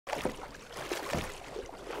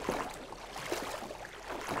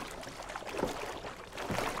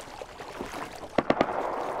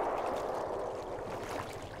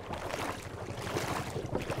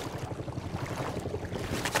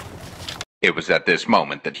It was at this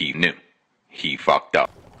moment that he knew. He fucked up.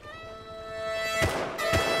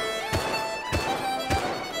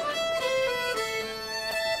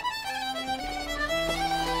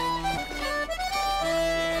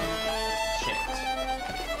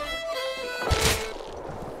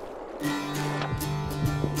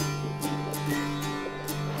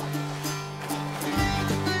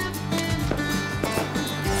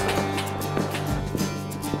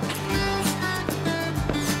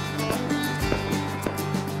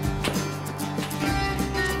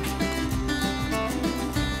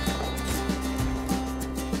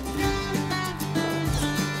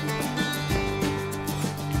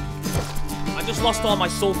 I just lost all my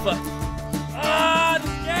sulfur.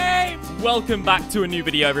 This game! Welcome back to a new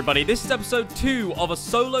video, everybody. This is episode 2 of a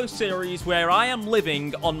solo series where I am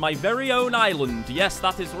living on my very own island. Yes,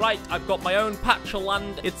 that is right. I've got my own patch of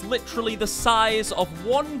land. It's literally the size of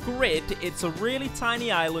one grid. It's a really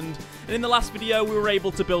tiny island. And in the last video, we were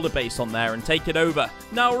able to build a base on there and take it over.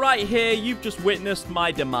 Now, right here, you've just witnessed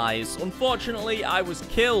my demise. Unfortunately, I was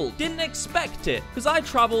killed. Didn't expect it, because I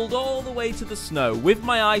traveled all the way to the snow with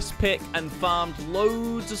my ice pick and farmed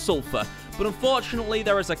loads of sulfur. But unfortunately,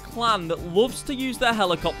 there is a clan that loves to use their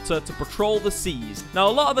helicopter to patrol the seas. Now, a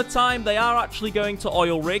lot of the time, they are actually going to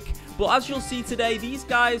oil rig. But as you'll see today, these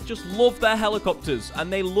guys just love their helicopters,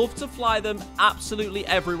 and they love to fly them absolutely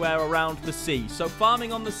everywhere around the sea. So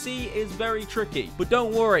farming on the sea is very tricky. But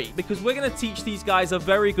don't worry, because we're going to teach these guys a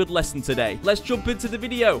very good lesson today. Let's jump into the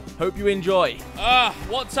video. Hope you enjoy.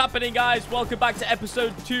 What's happening, guys? Welcome back to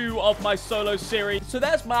episode 2 of my solo series. So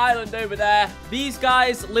there's my island over there. These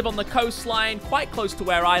guys live on the coastline, quite close to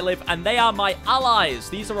where I live, and they are my allies.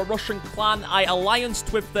 These are a Russian clan. I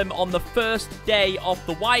allianced with them on the first day of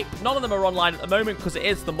the wipe. None of them are online at the moment because it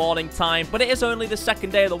is the morning time, but it is only the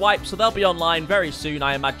second day of the wipe, so they'll be online very soon,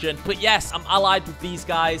 I imagine. But yes, I'm allied with these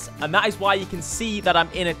guys, and that is why you can see that I'm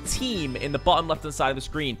in a team in the bottom left-hand side of the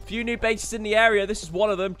screen. A few new bases in the area. This is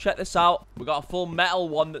one of them. Check this out. We got a full metal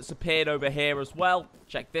one that's appeared over here as well.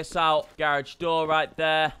 Check this out. Garage door right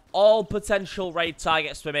there. All potential raid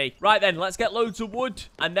targets for me. Right then, let's get loads of wood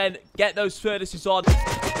and then get those furnaces on.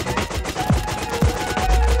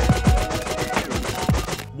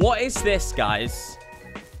 What is this, guys?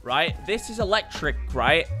 Right? This is electric,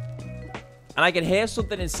 right? And I can hear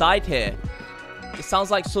something inside here. It sounds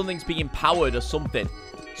like something's being powered or something.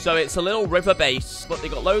 So it's a little river base, but they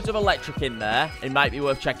got loads of electric in there. It might be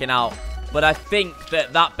worth checking out. But I think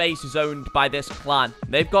that that base is owned by this clan.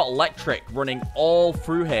 They've got electric running all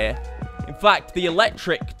through here. In fact, the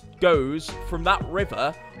electric goes from that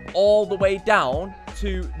river all the way down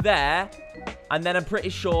to there. And then I'm pretty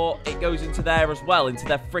sure it goes into there as well, into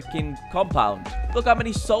their freaking compound. Look how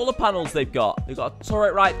many solar panels they've got. They've got a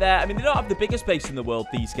turret right there. I mean, they don't have the biggest base in the world,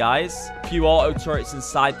 these guys. A few auto turrets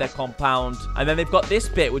inside their compound. And then they've got this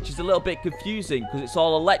bit, which is a little bit confusing because it's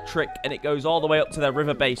all electric and it goes all the way up to their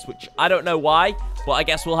river base, which I don't know why, but I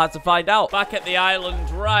guess we'll have to find out. Back at the island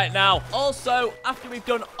right now. Also, after we've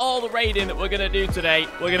done all the raiding that we're going to do today,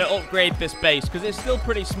 we're going to upgrade this base because it's still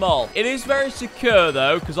pretty small. It is very secure,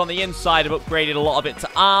 though, because on the inside I've upgraded a lot of it to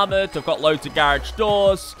armored. I've got loads of garage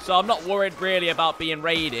doors, so I'm not worried really about being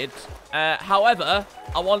raided. However,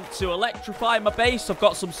 I want to electrify my base. I've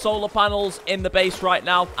got some solar panels in the base right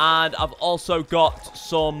now, and I've also got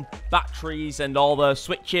some batteries and all the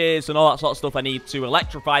switches and all that sort of stuff I need to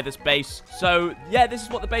electrify this base. So, yeah, this is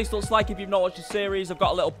what the base looks like if you've not watched the series. I've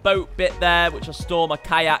got a little boat bit there, which I store my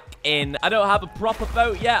kayak in. I don't have a proper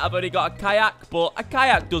boat yet. I've only got a kayak, but a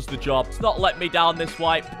kayak does the job. It's not let me down this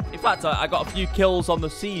wipe. In fact, I got a few kills on the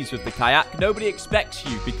seas with the kayak. Nobody expects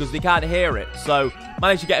you because they can't hear it. So,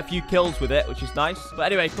 managed to get a few kills with it, which is nice. But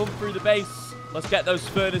anyway, come through the base. Let's get those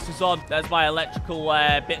furnaces on. There's my electrical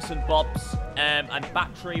bits and bobs and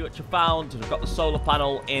battery, which I found. I've got the solar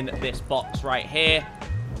panel in this box right here.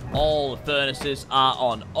 All the furnaces are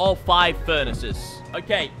on. All 5 furnaces.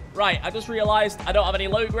 Okay, right. I just realized I don't have any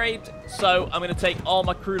low grade, so I'm going to take all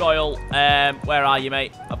my crude oil. Where are you,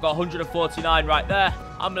 mate? I've got 149 right there.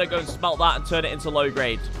 I'm going to go and smelt that and turn it into low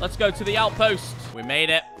grade. Let's go to the outpost. We made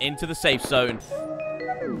it into the safe zone.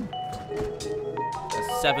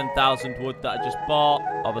 7,000 wood that I just bought.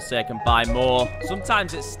 Obviously, I can buy more.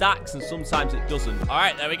 Sometimes it stacks and sometimes it doesn't. All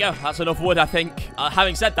right, there we go. That's enough wood, I think.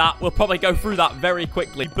 Having said that, we'll probably go through that very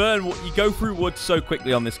quickly. You go through wood so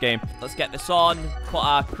quickly on this game. Let's get this on, put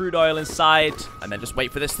our crude oil inside, and then just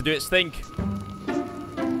wait for this to do its thing.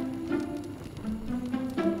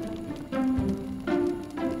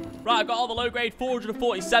 Right, I got all the low-grade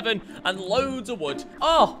 447 and loads of wood.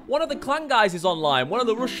 Oh, one of the clan guys is online. One of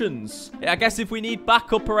the Russians. I guess if we need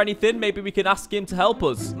backup or anything, maybe we can ask him to help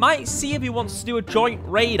us. Might see if he wants to do a joint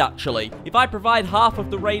raid, actually. If I provide half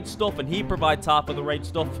of the raid stuff and he provides half of the raid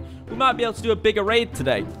stuff, we might be able to do a bigger raid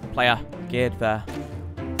today. Player, geared there.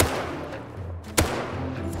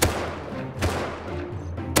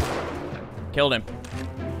 Killed him.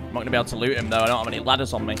 I'm not going to be able to loot him, though. I don't have any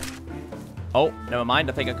ladders on me. Oh, never mind.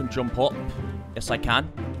 I think I can jump up. Yes, I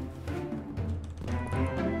can.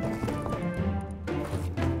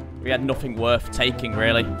 We had nothing worth taking,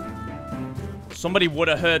 really. Somebody would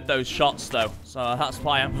have heard those shots, though. So that's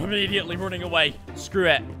why I'm immediately running away. Screw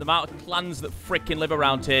it. The amount of clans that freaking live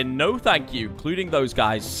around here, no thank you. Including those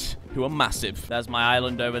guys, who are massive. There's my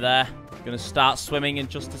island over there. Gonna start swimming in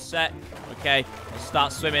just a sec. Okay, let's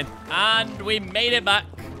start swimming. And we made it back.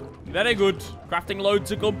 Very good. Crafting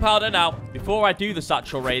loads of gunpowder now. Before I do the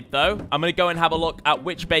satchel raid, though, I'm going to go and have a look at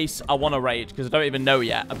which base I want to raid, because I don't even know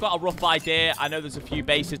yet. I've got a rough idea. I know there's a few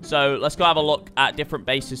bases, so let's go have a look at different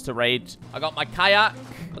bases to raid. I got my kayak.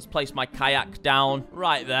 Let's place my kayak down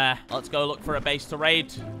right there. Let's go look for a base to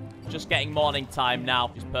raid. Just getting morning time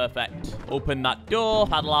now. It's perfect. Open that door.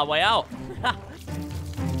 Paddle our way out.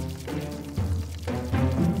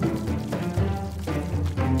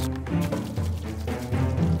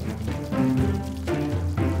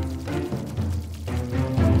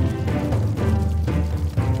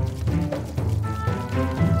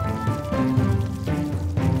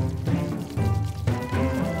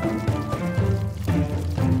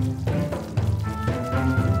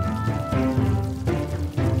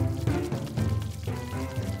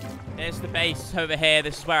 The base over here.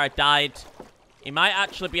 This is where I died. He might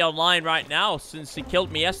actually be online right now since he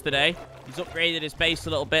killed me yesterday. He's upgraded his base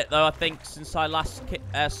a little bit, though, I think, since I last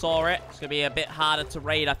saw it. It's going to be a bit harder to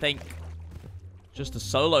raid, I think. Just a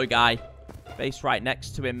solo guy. Base right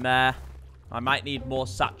next to him there. I might need more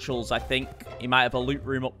satchels, I think. He might have a loot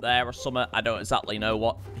room up there or something. I don't exactly know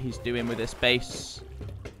what he's doing with this base.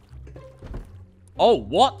 Oh,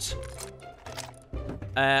 what?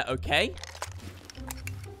 Okay.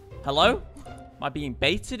 Hello? Am I being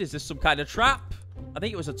baited? Is this some kind of trap? I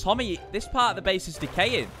think it was a Tommy. This part of the base is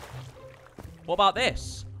decaying. What about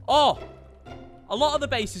this? Oh! A lot of the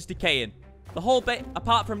base is decaying. The whole bit,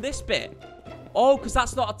 apart from this bit. Oh, because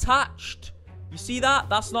that's not attached. You see that?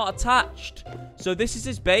 That's not attached. So this is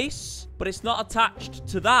his base, but it's not attached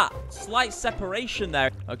to that. Slight separation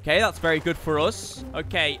there. Okay, that's very good for us.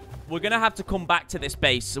 Okay. We're going to have to come back to this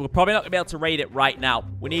base. So we're probably not going to be able to raid it right now.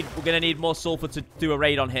 We're going to need more sulfur to do a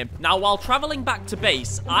raid on him. Now, while traveling back to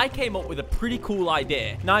base, I came up with a pretty cool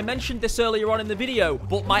idea. Now, I mentioned this earlier on in the video,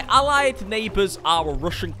 but my allied neighbors are a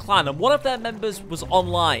Russian clan, and one of their members was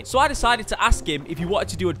online. So I decided to ask him if he wanted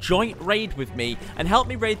to do a joint raid with me and help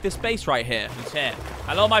me raid this base right here. He's here.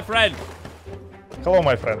 Hello, my friend. Hello,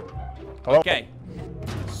 my friend. Hello. Okay.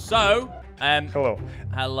 So, hello.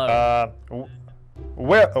 Hello.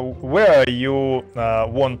 Where you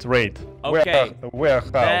want raid? Okay. Where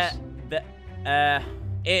house?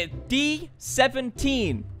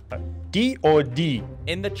 D17. D or D?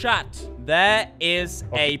 In the chat, there is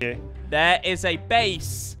a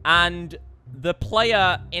base, and the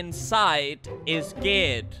player inside is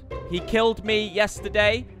geared. He killed me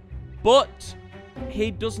yesterday, but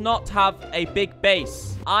he does not have a big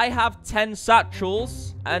base. I have 10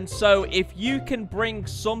 satchels, and so if you can bring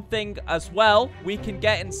something as well, we can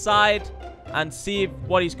get inside and see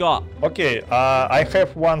what he's got. Okay, I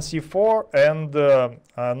have one C4, and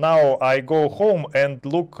now I go home and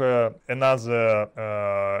look another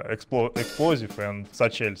explosive and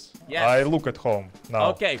such else. Yes. I look at home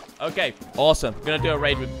now. Okay, awesome. I'm gonna do a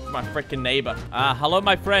raid with my freaking neighbor. Hello,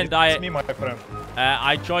 my friend. It's me, my friend.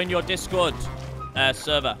 I joined your Discord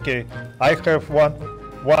server. Okay, I have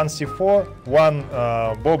one C4, one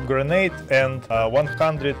bomb grenade, and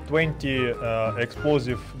 120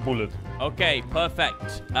 explosive bullet. Okay,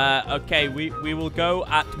 perfect. Okay, we will go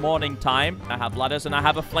at morning time. I have ladders and I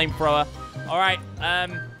have a flamethrower. All right,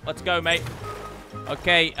 let's go, mate.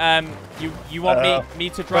 Okay, you want me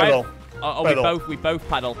to drive? Paddle. We both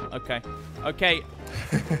paddle. Okay.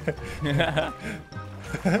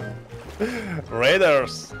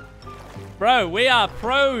 Raiders. Bro, we are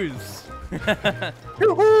pros.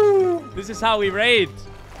 This is how we raid.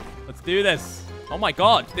 Let's do this. Oh my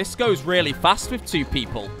god, this goes really fast with 2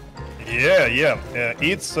 people. Yeah.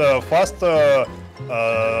 It's faster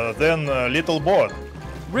than little boat.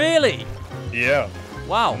 Really? Yeah.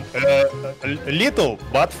 Wow. Little,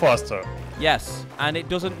 but faster. Yes, and it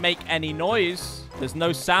doesn't make any noise. There's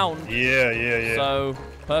no sound. Yeah. So,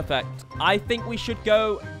 perfect. I think we should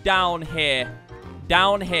go down here.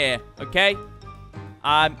 down here, okay?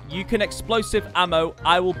 You can explosive ammo.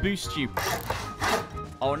 I will boost you.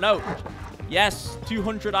 Oh, no. Yes,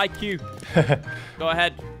 200 IQ. Go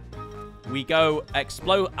ahead. We go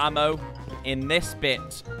explode ammo in this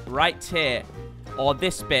bit right here. Or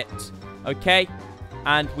this bit, okay?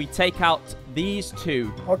 And we take out these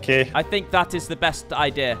two. Okay. I think that is the best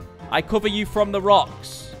idea. I cover you from the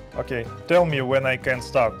rocks. Okay. Tell me when I can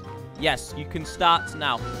start. Yes, you can start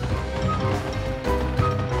now.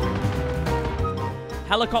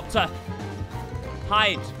 Helicopter.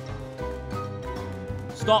 Hide.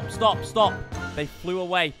 Stop, stop, stop. They flew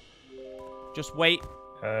away. Just wait.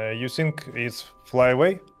 You think it's fly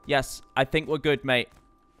away? Yes, I think we're good, mate.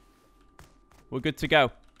 We're good to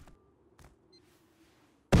go.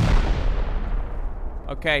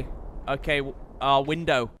 Okay. Okay,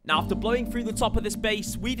 window. Now, after blowing through the top of this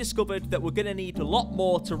base, we discovered that we're going to need a lot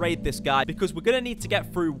more to raid this guy because we're going to need to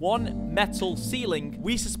get through one metal ceiling.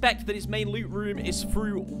 We suspect that his main loot room is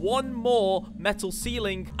through one more metal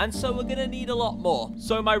ceiling, and so we're going to need a lot more.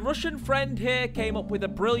 So my Russian friend here came up with a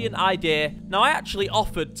brilliant idea. Now, I actually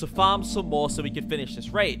offered to farm some more so we could finish this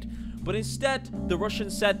raid. But instead, the Russian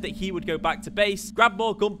said that he would go back to base, grab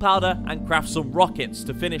more gunpowder, and craft some rockets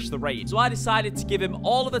to finish the raid. So I decided to give him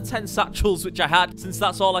all of the 10 satchels which I had, since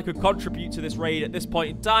that's all I could contribute to this raid at this point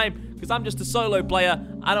in time, because I'm just a solo player.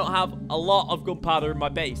 I don't have a lot of gunpowder in my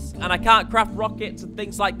base, and I can't craft rockets and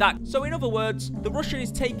things like that. So in other words, the Russian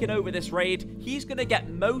is taking over this raid. He's going to get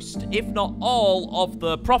most, if not all, of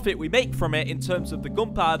the profit we make from it in terms of the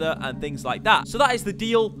gunpowder and things like that. So that is the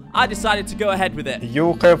deal. I decided to go ahead with it.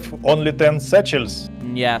 You have only 10 satchels?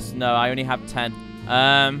 Yes, no, I only have 10.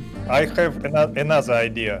 I have another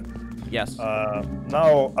idea. Yes.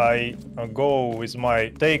 Now I go with my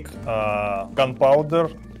take gunpowder,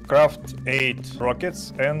 craft 8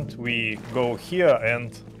 rockets, and we go here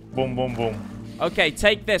and boom, boom, boom. Okay,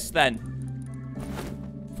 take this then.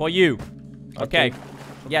 For you. Okay.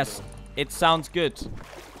 Yes, it sounds good.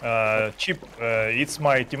 Chip, it's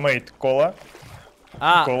my teammate Kola.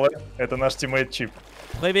 Kola, это наш teammate Chip.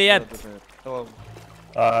 Привет. Heli.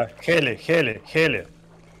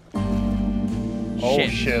 Oh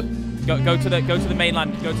shit. Go to the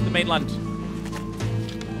mainland. Go to the mainland.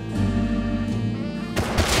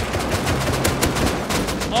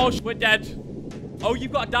 Oh, we're dead. Oh,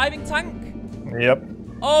 you've got a diving tank? Yep.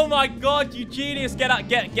 Oh my god, you genius.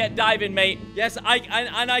 Get diving, mate. Yes,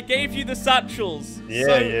 I gave you the satchels. Yeah,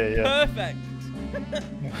 so yeah. Perfect.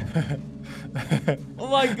 Oh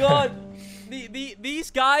my god.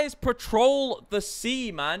 These guys patrol the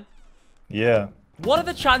sea, man. Yeah. What are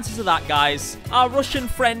the chances of that, guys? Our Russian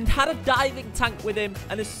friend had a diving tank with him,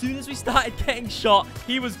 and as soon as we started getting shot,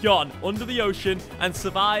 he was gone under the ocean and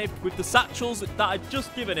survived with the satchels that I'd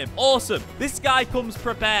just given him. Awesome. This guy comes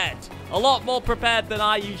prepared. A lot more prepared than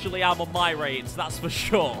I usually am on my raids, that's for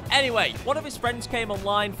sure. Anyway, one of his friends came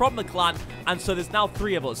online from the clan, and so there's now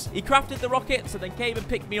 3 of us. He crafted the rockets and then came and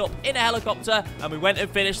picked me up in a helicopter, and we went and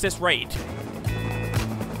finished this raid.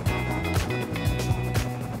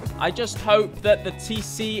 I just hope that the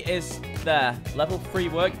TC is there. Level 3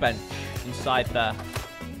 workbench inside there.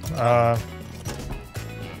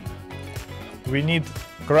 We need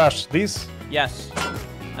crash this. Yes.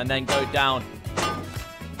 And then go down.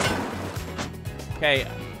 Okay.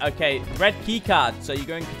 Red key card. So you're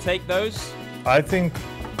going to take those? I think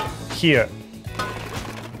here.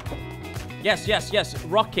 Yes.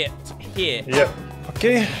 Rocket here. Yeah.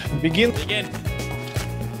 Okay. Begin.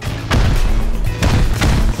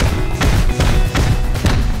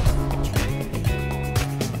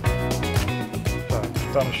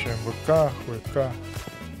 Там еще ВК.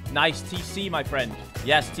 Nice TC, my friend.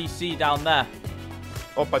 Yes, TC down there.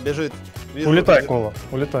 Опа, бежит. Вижу, Улетай, Кола,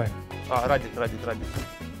 улетай. Радит.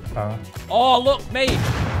 Oh, look, mate.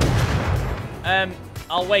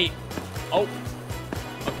 I'll wait. Oh.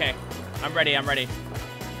 Okay. I'm ready.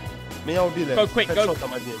 Меня убили. Go quick, go.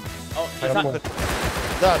 Хедшотом одним. Oh, is that...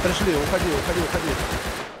 Да, пришли, уходи.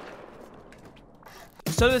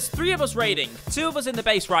 So there's 3 of us raiding, 2 of us in the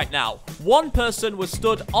base right now. 1 person was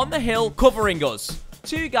stood on the hill covering us.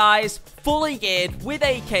 2 guys, fully geared, with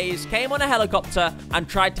AKs, came on a helicopter and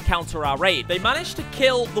tried to counter our raid. They managed to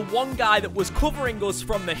kill the 1 guy that was covering us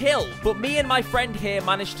from the hill, but me and my friend here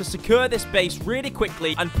managed to secure this base really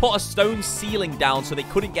quickly and put a stone ceiling down so they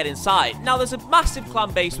couldn't get inside. Now, there's a massive clan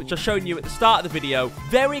base, which I've shown you at the start of the video,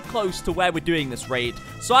 very close to where we're doing this raid,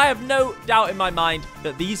 so I have no doubt in my mind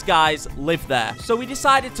that these guys live there. So we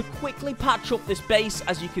decided to quickly patch up this base,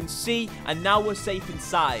 as you can see, and now we're safe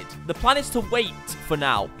inside. The plan is to wait for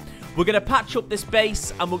now. We're going to patch up this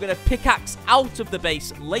base, and we're going to pickaxe out of the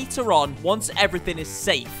base later on once everything is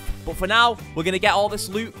safe. But for now, we're going to get all this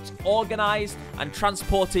loot organized and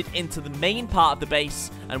transported into the main part of the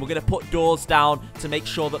base, and we're going to put doors down to make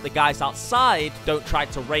sure that the guys outside don't try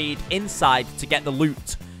to raid inside to get the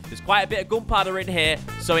loot. There's quite a bit of gunpowder in here,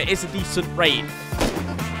 so it is a decent raid.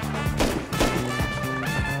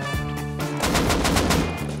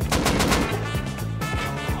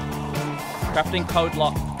 Crafting code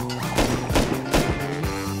lock.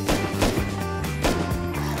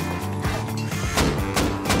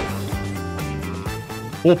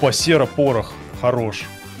 Опа, серо-порох. Хорош.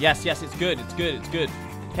 Yes, yes, it's good, it's good, it's good.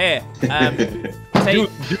 Here, take...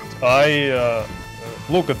 Dude,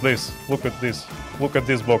 look at this. Look at this. Look at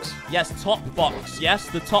this box. Yes, top box. Yes,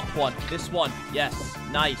 the top one. This one. Yes,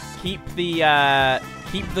 nice. Keep the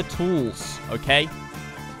tools, okay?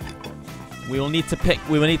 We will need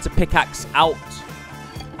to pickaxe out.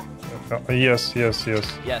 Yes.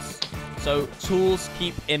 Yes. So tools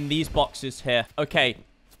keep in these boxes here. Okay.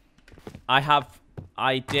 I have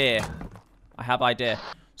idea.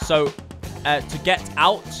 So to get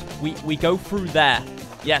out, we go through there.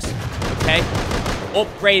 Yes. Okay.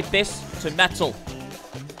 Upgrade this to metal.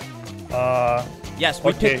 Yes,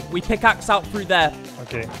 we pickaxe out through there.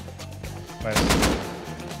 Okay. Nice.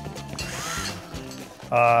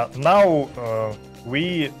 Now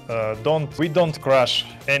we don't crash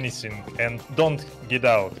anything and don't get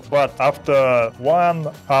out. But after 1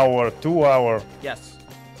 hour, 2 hours, yes,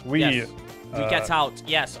 we get out.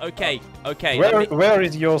 Yes. Okay. Okay. Where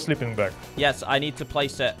is your sleeping bag? Yes, I need to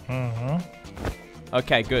place it.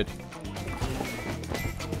 Okay. Good.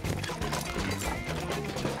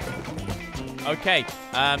 Okay,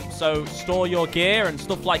 so store your gear and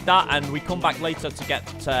stuff like that, and we come back later to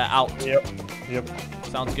get out. Yep.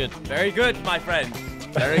 Sounds good. Very good, my friend.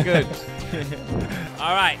 Very good.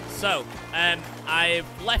 All right, so I've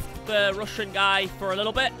left the Russian guy for a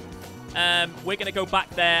little bit. We're going to go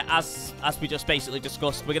back there, as we just basically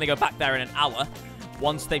discussed. We're going to go back there in an hour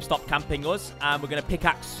once they've stopped camping us, and we're going to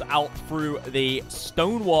pickaxe out through the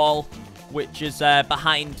stone wall, which is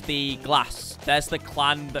behind the glass. There's the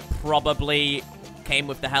clan that probably came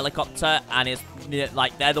with the helicopter and is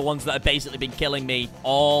like, they're the ones that have basically been killing me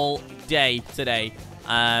all day today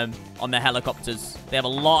on their helicopters. They have a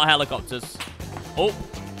lot of helicopters. Oh,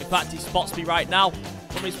 in fact, he spots me right now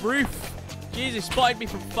from his roof. Jeez, he spotted me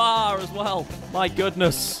from far as well. My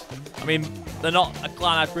goodness. I mean, they're not a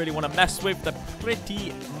clan I'd really want to mess with. They're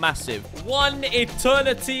pretty massive. 1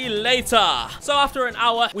 eternity later. So after an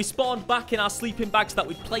hour, we spawned back in our sleeping bags that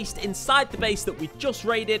we placed inside the base that we just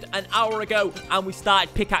raided an hour ago, and we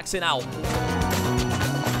started pickaxing out.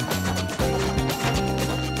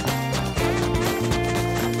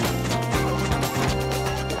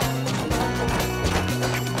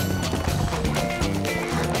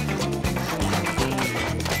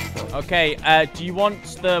 Okay, do you want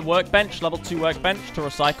the workbench, level 2 workbench, to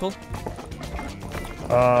recycle?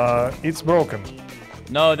 It's broken.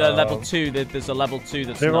 No, the level 2. There's a level 2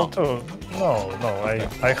 that's level not. 2? No, okay.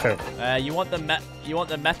 I have. You want the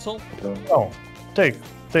metal? No, take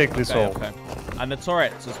this all. Okay. And the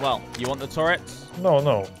turrets as well. You want the turrets?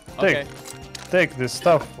 No. Okay. Take this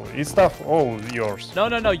stuff. It's stuff all yours. No.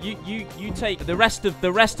 You take the rest of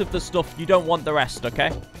the stuff. You don't want the rest,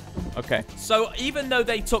 okay? Okay. So even though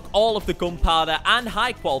they took all of the gunpowder and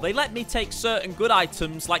high qual, they let me take certain good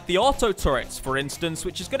items like the auto turrets, for instance,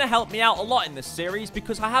 which is going to help me out a lot in this series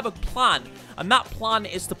because I have a plan, and that plan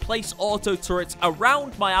is to place auto turrets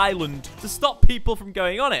around my island to stop people from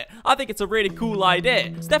going on it. I think it's a really cool idea.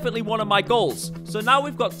 It's definitely one of my goals. So now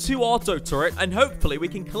we've got 2 auto turrets, and hopefully we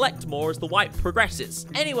can collect more as the wipe progresses.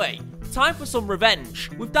 Anyway, time for some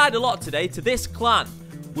revenge. We've died a lot today to this clan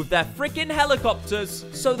with their freaking helicopters.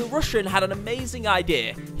 So the Russian had an amazing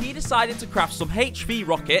idea. He decided to craft some HV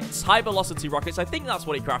rockets, high velocity rockets, I think that's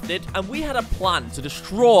what he crafted, and we had a plan to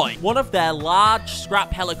destroy one of their large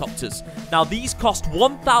scrap helicopters. Now these cost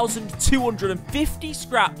 1,250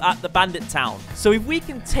 scrap at the bandit town. So if we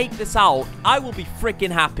can take this out, I will be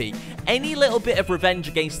freaking happy. Any little bit of revenge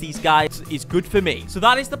against these guys is good for me. So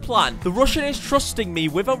that is the plan. The Russian is trusting me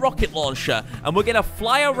with a rocket launcher, and we're gonna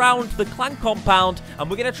fly around the clan compound, and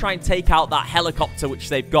we're gonna try and take out that helicopter which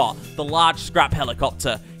they've got, the large scrap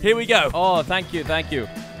helicopter. Here we go. Oh, thank you.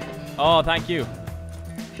 Oh, thank you.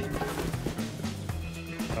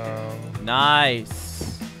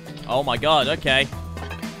 Nice. Oh my god, okay.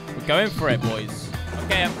 We're going for it, boys.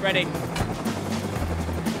 Okay, I'm ready.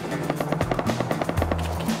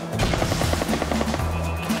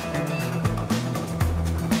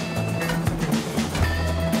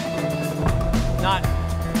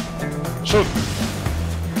 Shoot.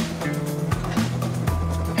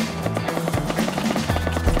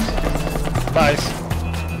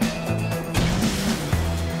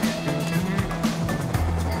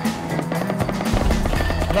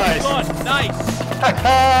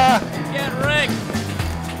 Get rigged.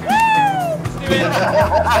 Woo! Let's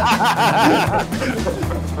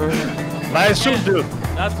do it. Nice shoot, dude.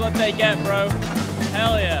 That's what they get, bro.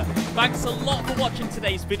 Hell yeah. Thanks a lot for watching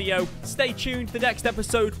today's video. Stay tuned. The next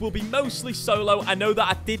episode will be mostly solo. I know that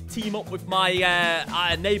I did team up with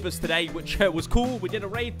my neighbors today, which was cool. We did a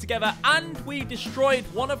raid together, and we destroyed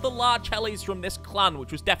one of the large helis from this clan,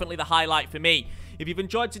 which was definitely the highlight for me. If you've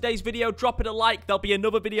enjoyed today's video, drop it a like. There'll be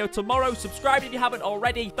another video tomorrow. Subscribe if you haven't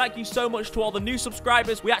already. Thank you so much to all the new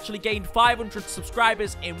subscribers. We actually gained 500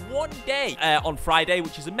 subscribers in one day on Friday,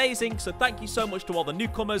 which is amazing. So thank you so much to all the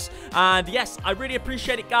newcomers. And yes, I really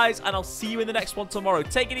appreciate it, guys. And I'll see you in the next one tomorrow.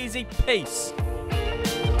 Take it easy. Peace.